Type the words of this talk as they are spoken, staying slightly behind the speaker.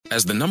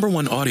As the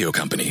 #1 audio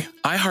company,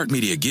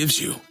 iHeartMedia gives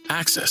you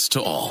access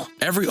to all.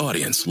 Every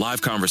audience,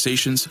 live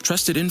conversations,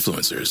 trusted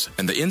influencers,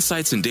 and the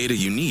insights and data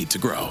you need to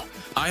grow.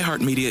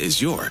 iHeartMedia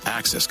is your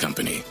access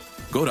company.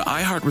 Go to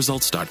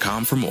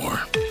iHeartResults.com for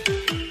more.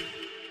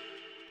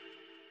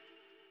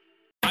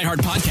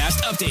 iHeart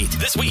Podcast Update.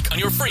 This week on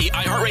your free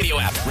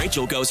iHeartRadio app.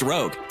 Rachel goes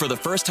rogue. For the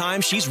first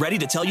time, she's ready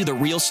to tell you the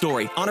real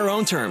story on her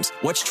own terms.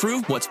 What's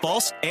true, what's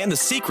false, and the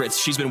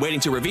secrets she's been waiting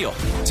to reveal.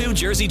 2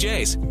 Jersey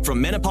Jays. From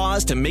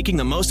menopause to making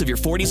the most of your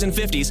 40s and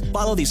 50s,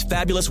 follow these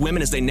fabulous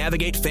women as they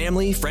navigate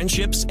family,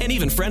 friendships, and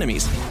even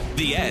frenemies.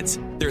 The Eds.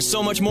 There's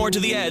so much more to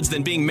the Eds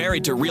than being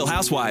married to Real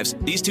Housewives.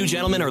 These 2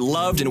 gentlemen are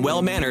loved and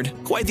well-mannered,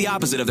 quite the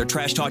opposite of their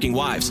trash-talking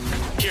wives.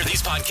 Hear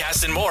these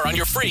podcasts and more on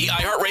your free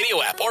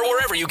iHeartRadio app or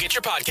wherever you get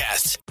your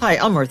podcasts. Hi,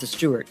 I'm Martha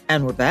Stewart,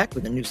 and we're back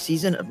with a new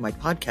season of my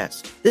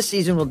podcast. This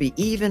season will be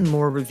even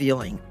more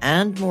revealing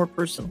and more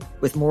personal,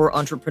 with more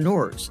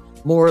entrepreneurs,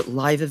 more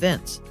live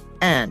events,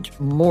 and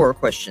more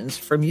questions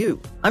from you.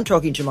 I'm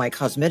talking to my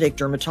cosmetic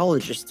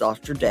dermatologist,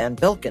 Dr. Dan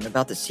Belkin,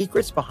 about the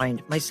secrets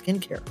behind my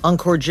skincare.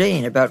 Encore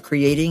Jane about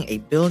creating a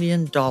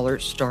billion-dollar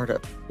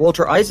startup.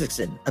 Walter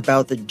Isaacson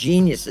about the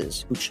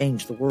geniuses who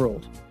changed the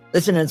world.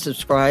 Listen and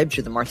subscribe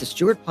to the Martha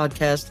Stewart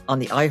podcast on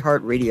the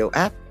iHeartRadio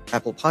app,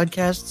 Apple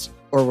Podcasts,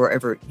 or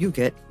wherever you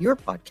get your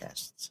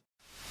podcasts.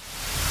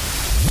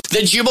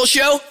 The Jubal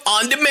Show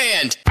on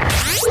demand.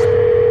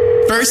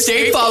 First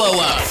date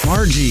follow-up.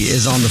 Margie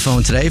is on the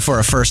phone today for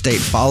a first date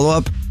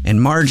follow-up, and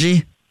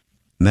Margie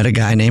met a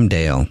guy named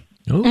Dale.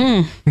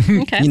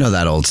 Okay. You know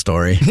that old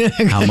story,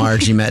 how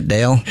Margie met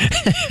Dale.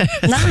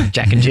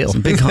 Jack and Jill.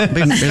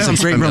 It's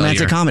a great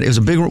romantic comedy. It was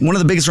one of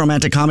the biggest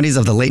romantic comedies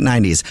of the late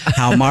 90s.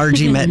 How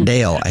Margie met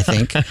Dale, I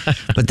think.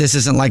 But this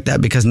isn't like that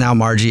because now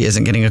Margie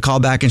isn't getting a call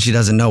back and she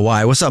doesn't know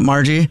why. What's up,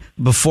 Margie?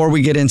 Before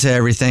we get into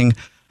everything,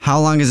 how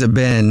long has it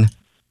been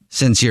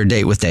since your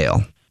date with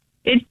Dale?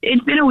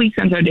 It's been a week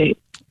since our date.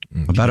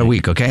 About a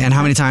week, okay. And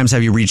how many times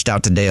have you reached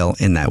out to Dale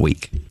in that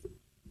week?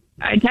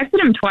 I texted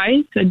him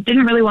twice. I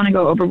didn't really want to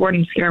go overboard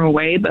and scare him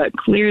away, but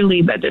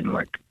clearly that didn't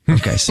work.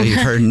 Okay, so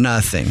you've heard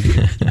nothing.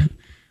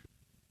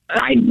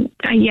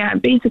 Yeah,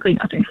 basically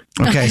nothing.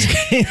 Okay,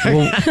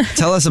 well,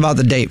 tell us about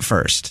the date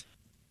first.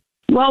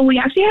 Well, we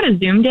actually had a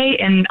Zoom date,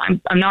 and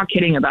I'm not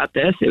kidding about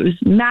this. It was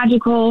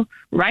magical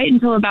right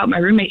until about my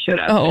roommate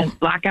showed up and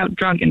blackout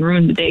drunk and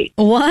ruined the date.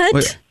 What?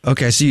 Wait,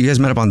 okay, so you guys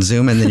met up on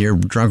Zoom, and then your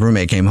drunk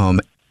roommate came home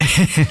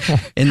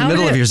in the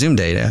middle of your Zoom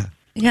date.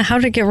 Yeah, how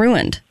did it get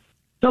ruined?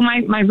 So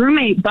my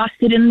roommate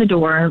busted in the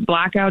door,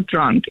 blackout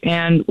drunk,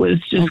 and was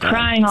just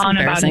crying on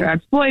about her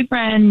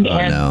ex-boyfriend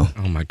and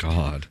Oh, my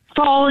God.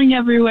 falling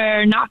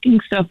everywhere, knocking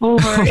stuff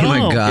over. Oh,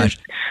 my gosh.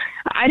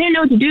 I didn't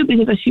know what to do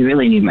because she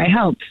really needed my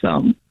help.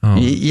 So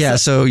Yeah,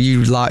 so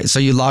you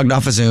logged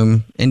off of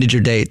Zoom, ended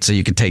your date so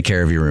you could take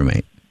care of your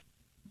roommate.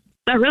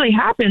 that really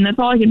happened. That's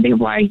all I can think of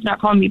why he's not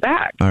calling me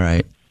back. All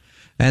right.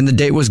 And the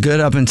date was good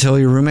up until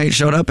your roommate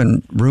showed up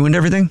and ruined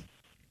everything?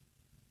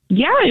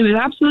 Yeah, it was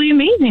absolutely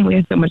amazing. We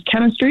had so much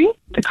chemistry.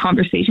 The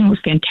conversation was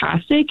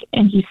fantastic,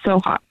 and he's so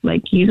hot.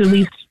 Like, he's at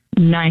least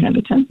 9 out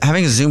of 10.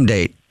 Having a Zoom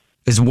date,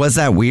 was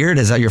that weird?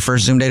 Is that your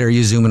first Zoom date, or are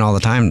you Zooming all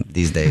the time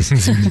these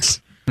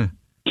days?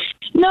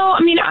 No,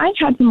 I mean, I've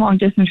had some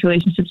long-distance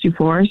relationships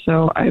before,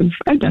 so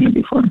I've done it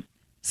before.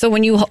 So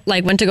when you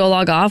went to go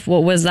log off,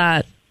 what was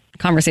that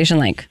conversation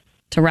like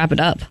to wrap it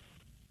up?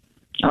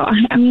 Oh,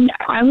 I mean,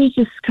 I was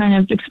just kind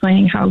of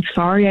explaining how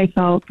sorry I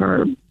felt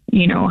for,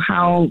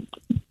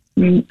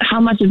 how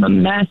much of a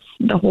mess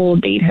the whole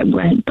date had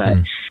went, but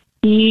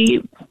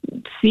he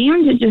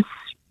seemed to just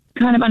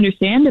kind of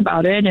understand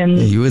about it. And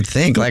yeah, you would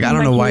think, I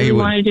don't know why he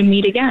wanted to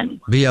meet again.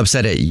 Be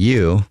upset at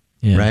you,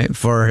 right?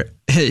 For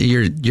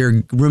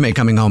your roommate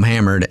coming home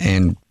hammered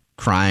and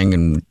crying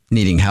and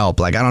needing help.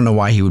 I don't know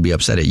why he would be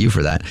upset at you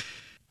for that.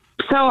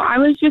 So I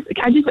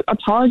just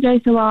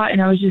apologized a lot,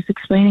 and I was just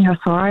explaining how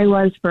sorry I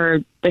was for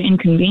the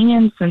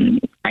inconvenience,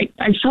 and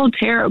I felt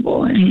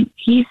terrible, and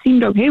he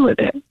seemed okay with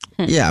it.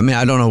 Yeah, I mean,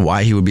 I don't know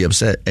why he would be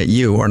upset at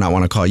you or not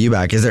want to call you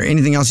back. Is there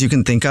anything else you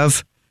can think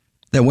of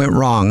that went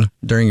wrong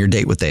during your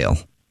date with Dale?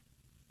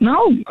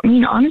 No, I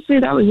mean, honestly,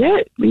 that was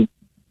it.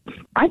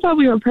 I thought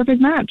we were a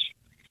perfect match,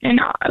 and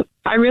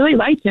I really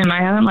liked him.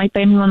 I haven't liked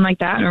anyone like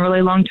that in a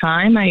really long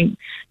time. I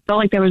felt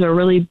like there was a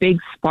really big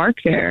spark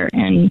there,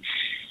 and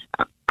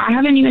I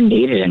haven't even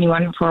dated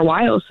anyone for a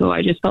while, so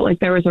I just felt like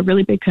there was a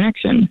really big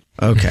connection.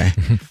 Okay.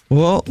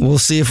 Well, we'll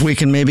see if we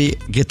can maybe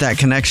get that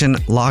connection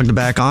logged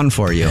back on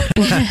for you.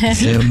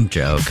 Zoom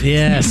joke.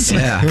 Yes.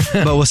 Yeah.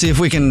 But we'll see if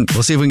we can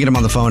get him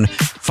on the phone,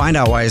 find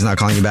out why he's not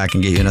calling you back,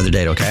 and get you another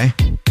date, okay?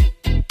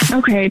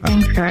 Okay,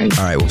 thanks, guys.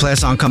 All right, we'll play a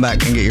song, come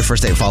back, and get your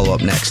first date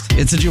follow-up next.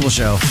 It's a Jubal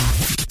Show.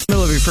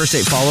 Middle of your first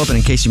date follow-up, and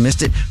in case you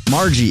missed it,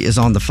 Margie is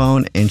on the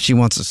phone, and she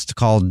wants us to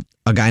call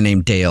a guy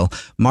named Dale.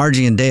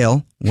 Margie and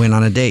Dale went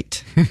on a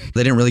date.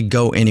 They didn't really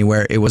go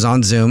anywhere. It was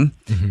on Zoom.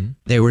 Mm-hmm.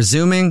 They were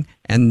Zooming,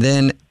 and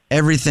then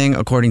everything,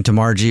 according to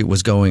Margie,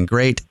 was going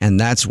great, and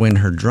that's when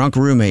her drunk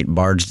roommate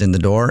barged in the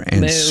door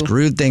and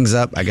screwed things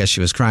up. I guess she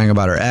was crying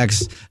about her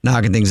ex,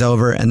 knocking things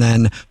over, and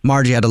then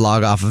Margie had to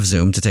log off of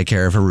Zoom to take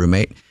care of her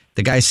roommate.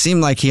 The guy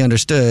seemed like he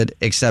understood,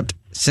 except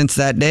since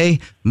that day,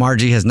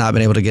 Margie has not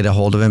been able to get a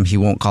hold of him. He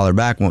won't call her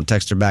back, won't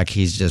text her back.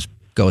 He's just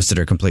ghosted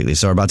her completely.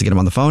 So we're about to get him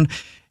on the phone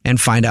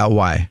and find out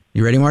why.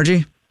 You ready,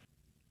 Margie?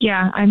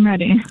 Yeah, I'm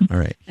ready. All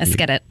right. Let's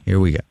get it. Here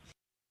we go.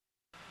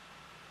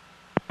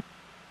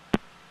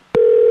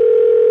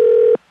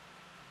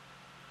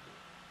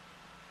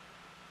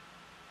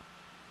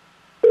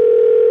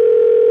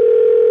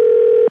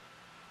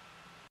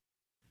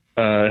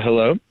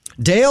 Hello?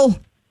 Dale?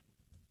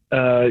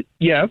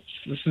 Yes,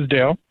 this is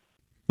Dale.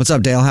 What's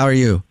up, Dale? How are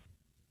you?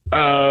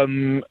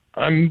 I'm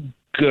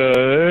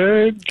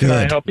good. Can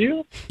I Good. help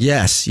you?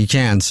 Yes, you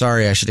can.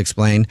 Sorry, I should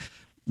explain.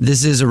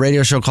 This is a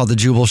radio show called The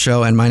Jubal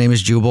Show, and my name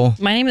is Jubal.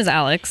 My name is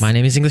Alex. My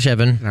name is English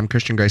Evan. And I'm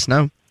Christian Gray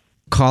Snow.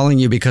 Calling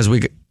you because we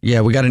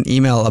got an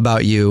email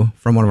about you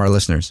from one of our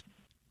listeners.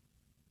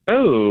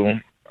 Oh,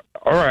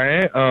 all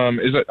right.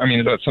 Is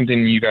that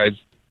something you guys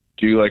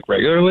do like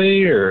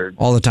regularly or?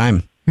 All the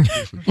time.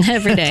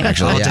 Every day.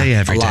 Actually, All day,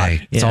 every a lot.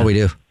 day. That's Yeah. all we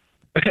do.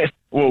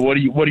 Well, what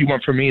do you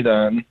want from me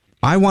then?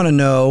 I want to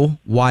know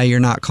why you're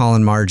not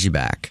calling Margie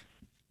back.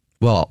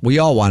 Well, we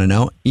all want to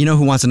know. You know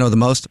who wants to know the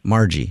most?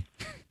 Margie.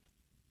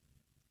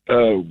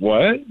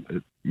 What?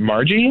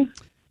 Margie?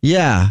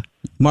 Yeah,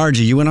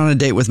 Margie. You went on a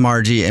date with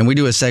Margie, and we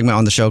do a segment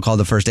on the show called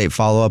the First Date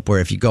Follow-Up,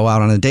 where if you go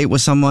out on a date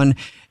with someone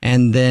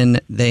and then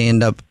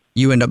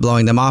you end up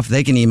blowing them off,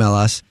 they can email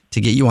us to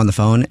get you on the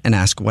phone and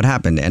ask what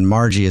happened. And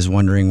Margie is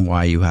wondering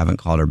why you haven't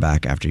called her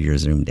back after your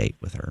Zoom date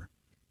with her.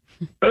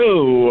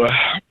 Oh,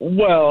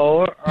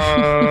 well,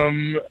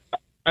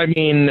 I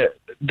mean,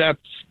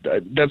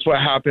 that's what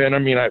happened. I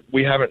mean,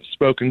 we haven't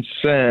spoken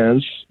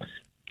since.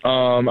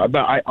 But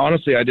I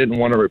honestly didn't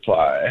want to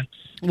reply.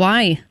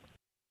 Why?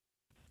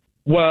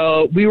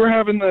 Well, we were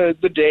having the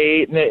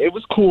date, and it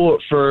was cool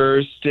at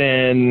first.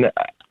 And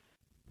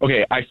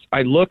okay,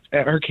 I looked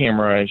at her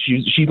camera, and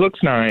she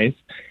looks nice.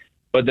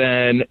 But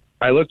then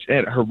I looked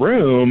at her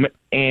room,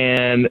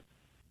 and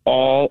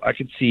all I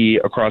could see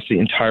across the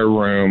entire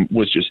room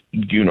was just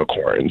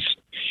unicorns.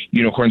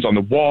 Unicorns on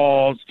the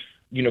walls,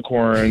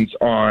 unicorns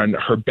on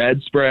her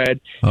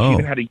bedspread. Oh. She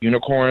even had a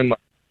unicorn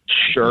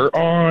shirt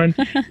on.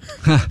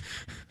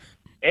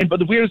 But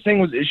the weirdest thing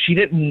was she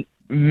didn't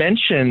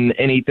mention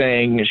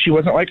anything. She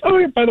wasn't like,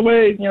 oh, by the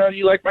way, do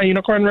you like my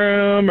unicorn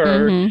room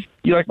or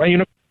you like my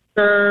unicorn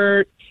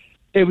shirt?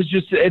 It was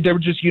just there were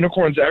just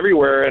unicorns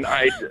everywhere, and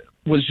it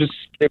was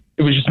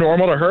just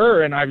normal to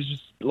her, and I was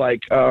just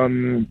like,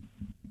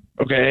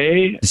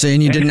 okay. So,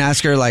 and you didn't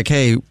ask her like,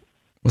 hey,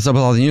 what's up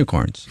with all the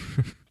unicorns?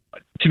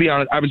 To be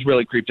honest, I was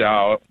really creeped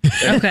out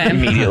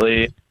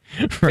immediately.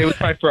 It was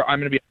I'm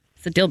going to be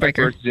It's a deal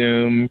breaker. first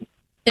Zoom.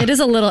 It is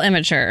a little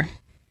immature.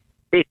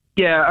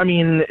 Yeah, I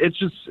mean, it's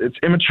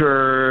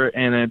immature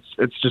and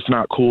it's just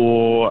not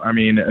cool. I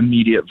mean,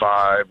 immediate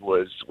vibe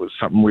was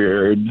something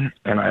weird,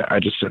 and I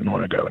just didn't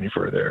want to go any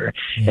further.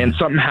 Yeah. And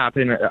something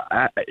happened.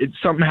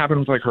 Something happened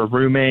with like her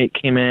roommate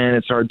came in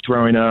and started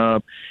throwing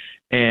up,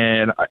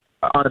 and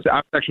honestly, I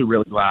was actually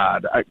really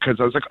glad because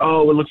I was like,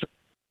 oh, it looks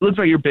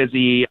like you're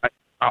busy.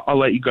 I'll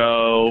let you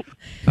go.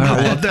 I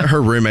love that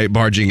her roommate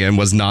barging in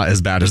was not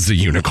as bad as the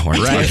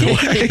unicorn. Right.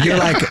 You're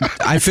like,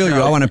 I feel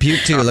you. I want to puke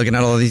too, looking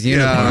at all these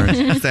unicorns.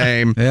 Yeah,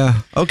 same.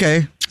 Yeah.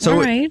 Okay. So All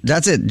right.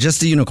 That's it.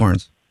 Just the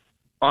unicorns.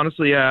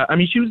 Honestly, yeah. I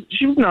mean,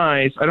 she was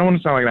nice. I don't want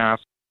to sound like an ass.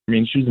 I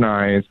mean, she's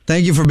nice.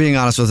 Thank you for being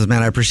honest with us,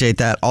 man. I appreciate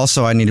that.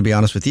 Also, I need to be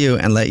honest with you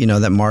and let you know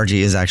that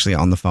Margie is actually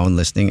on the phone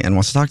listening and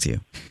wants to talk to you.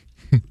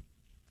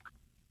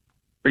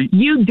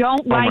 You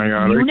don't my like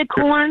God.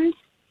 unicorns?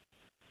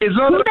 Is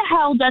Who the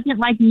hell doesn't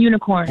like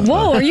unicorns?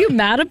 Whoa, are you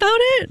mad about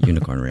it?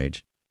 Unicorn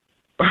rage.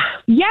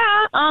 Yeah,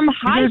 hi You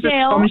guys just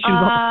Dale. told me she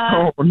was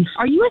on the phone.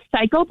 Are you a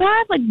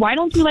psychopath? Like, why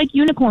don't you like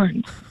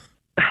unicorns?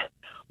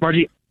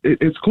 Margie,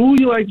 it's cool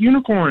you like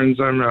unicorns.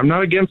 I'm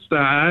not against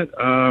that.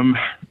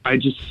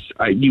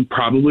 You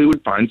probably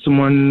would find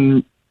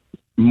someone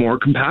more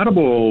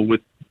compatible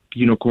with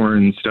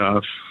unicorn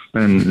stuff.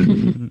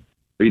 And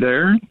are you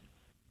there,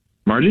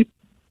 Margie?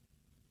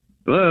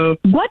 Hello.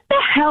 What the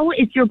hell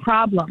is your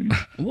problem?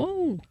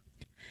 Whoa.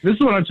 This is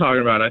what I'm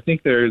talking about. I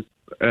think there's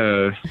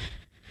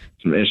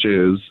some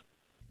issues.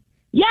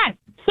 Yes.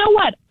 So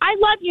what? I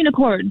love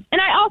unicorns, and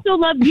I also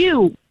love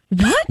you.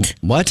 What?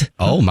 What?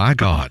 Oh my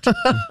God.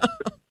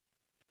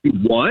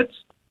 What?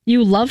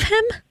 You love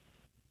him?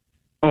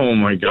 Oh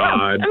my Yeah.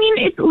 God. I mean,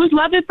 it was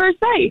love at first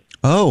sight.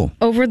 Oh.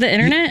 Over the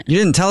internet? You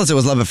didn't tell us it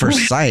was love at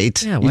first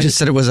sight. Yeah, you why just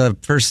said it was a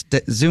first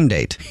Zoom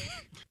date.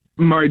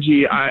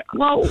 Margie,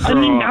 Well, I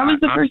mean, that was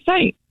the first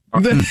sight.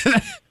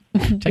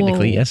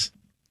 Technically, Whoa. yes.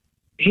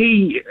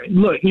 hey,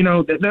 look,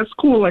 that's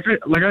cool. Like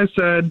I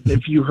said,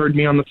 if you heard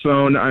me on the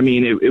phone, I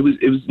mean, it was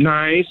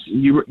nice.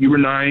 You were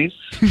nice.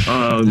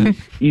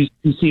 You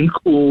seemed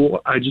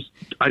cool. I just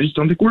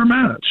don't think we're a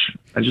match.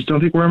 I'm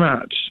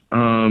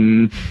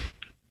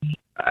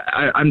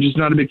just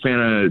not a big fan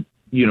of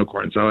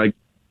unicorns. I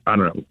don't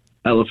know,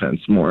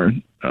 elephants more.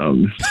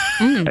 Well,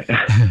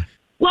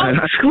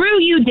 screw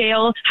you,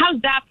 Dale. How's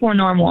that for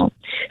normal?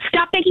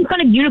 Stop making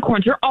fun of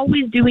unicorns. You're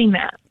always doing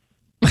that.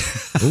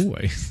 Ooh,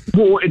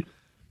 Well,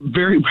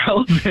 very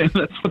relevant.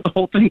 That's what the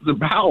whole thing's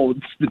about.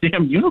 It's the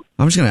damn unicorn.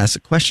 I'm just going to ask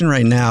a question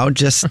right now,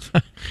 just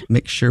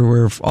make sure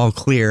we're all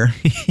clear.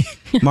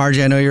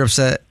 Margie, I know you're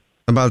upset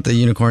about the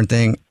unicorn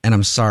thing, and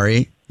I'm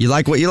sorry. You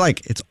like what you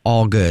like. It's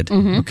all good,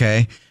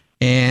 okay?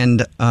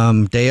 And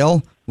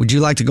Dale, would you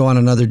like to go on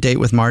another date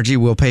with Margie?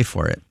 We'll pay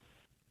for it.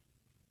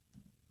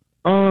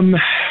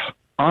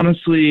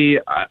 Honestly,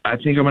 I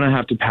think I'm going to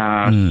have to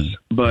pass.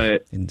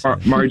 But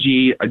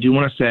Margie, I do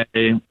want to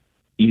say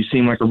you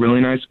seem like a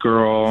really nice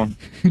girl.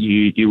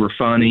 You were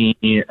funny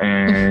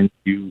and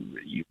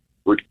you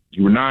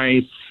were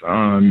nice.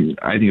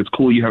 I think it's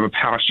cool you have a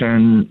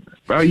passion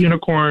about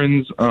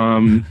unicorns.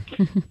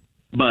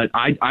 But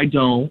I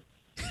don't.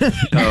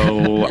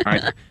 So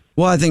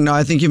Well, I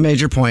think you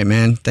made your point,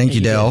 man. Thank you,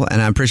 Dale.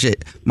 And I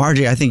appreciate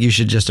Margie. I think you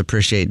should just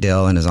appreciate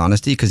Dale and his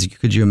honesty, because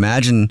could you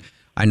imagine?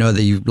 I know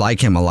that you like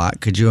him a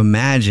lot. Could you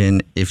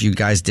imagine if you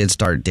guys did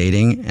start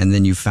dating and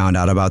then you found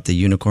out about the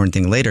unicorn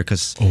thing later?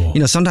 Because,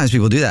 sometimes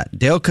people do that.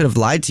 Dale could have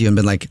lied to you and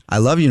been like, I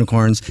love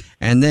unicorns.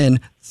 And then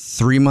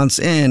 3 months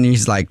in,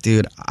 he's like,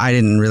 dude, I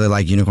didn't really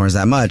like unicorns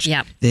that much.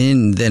 Yep.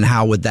 Then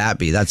how would that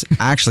be? That's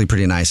actually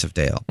pretty nice of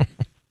Dale.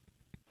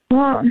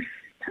 Well,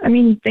 I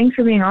mean, thanks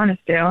for being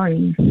honest, Dale. I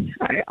mean,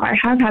 I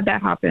have had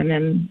that happen,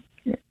 and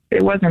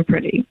it wasn't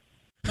pretty.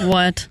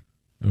 What?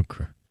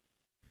 Okay.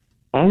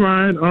 all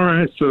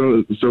right.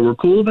 So we're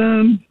cool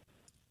then?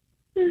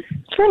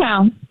 For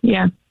now,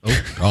 yeah.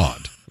 Oh,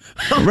 God.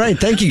 All right.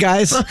 Thank you,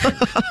 guys.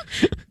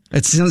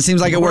 It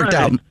seems like it worked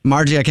out.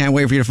 Margie, I can't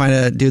wait for you to find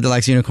a dude that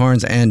likes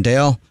unicorns. And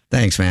Dale,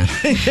 thanks, man.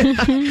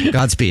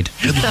 Godspeed.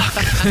 Good luck.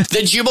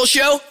 The Jubal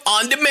Show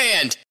on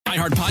demand.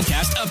 iHeart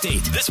Podcast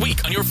Update. This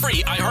week on your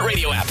free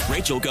iHeartRadio app.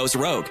 Rachel goes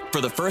rogue. For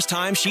the first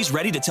time, she's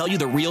ready to tell you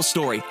the real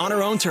story on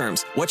her own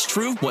terms. What's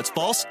true, what's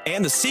false,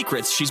 and the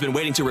secrets she's been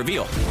waiting to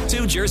reveal.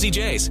 2 Jersey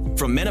Jays.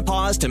 From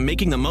menopause to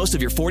making the most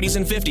of your 40s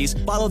and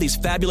 50s, follow these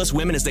fabulous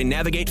women as they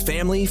navigate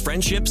family,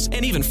 friendships,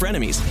 and even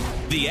frenemies.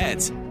 The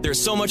Eds.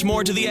 There's so much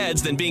more to the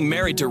Eds than being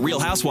married to Real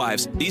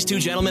Housewives. These 2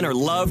 gentlemen are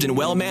loved and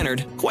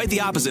well-mannered, quite the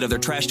opposite of their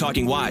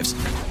trash-talking wives.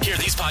 Hear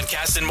these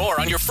podcasts and more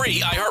on your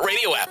free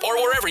iHeartRadio app or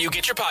wherever you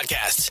get your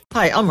podcasts.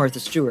 Hi, I'm Martha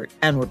Stewart,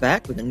 and we're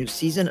back with a new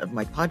season of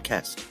my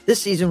podcast.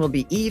 This season will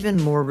be even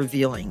more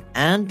revealing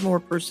and more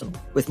personal,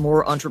 with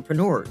more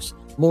entrepreneurs,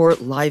 more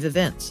live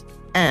events,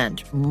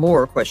 and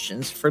more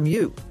questions from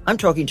you. I'm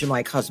talking to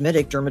my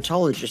cosmetic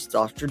dermatologist,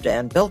 Dr.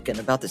 Dan Belkin,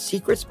 about the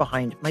secrets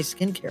behind my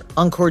skincare.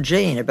 Encore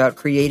Jane about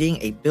creating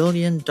a $1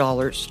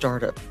 billion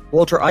startup.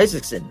 Walter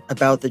Isaacson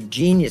about the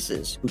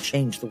geniuses who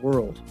changed the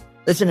world.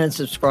 Listen and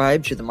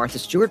subscribe to the Martha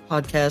Stewart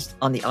podcast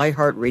on the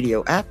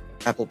iHeartRadio app,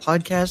 Apple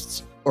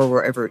Podcasts, or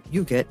wherever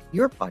you get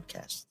your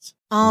podcasts.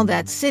 All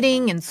that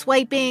sitting and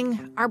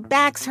swiping, our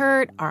backs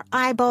hurt, our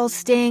eyeballs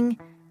sting.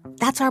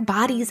 That's our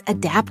bodies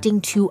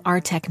adapting to our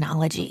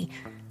technology.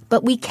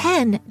 But we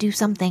can do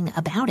something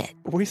about it.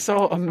 We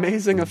saw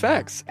amazing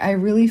effects. I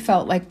really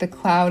felt like the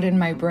cloud in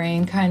my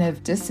brain kind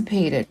of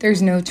dissipated.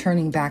 There's no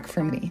turning back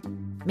for me.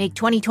 Make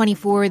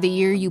 2024 the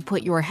year you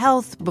put your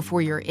health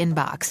before your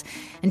inbox.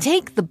 And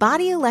take the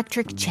Body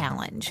Electric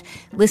Challenge.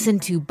 Listen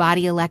to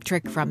Body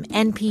Electric from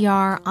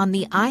NPR on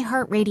the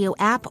iHeartRadio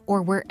app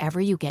or wherever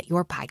you get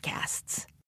your podcasts.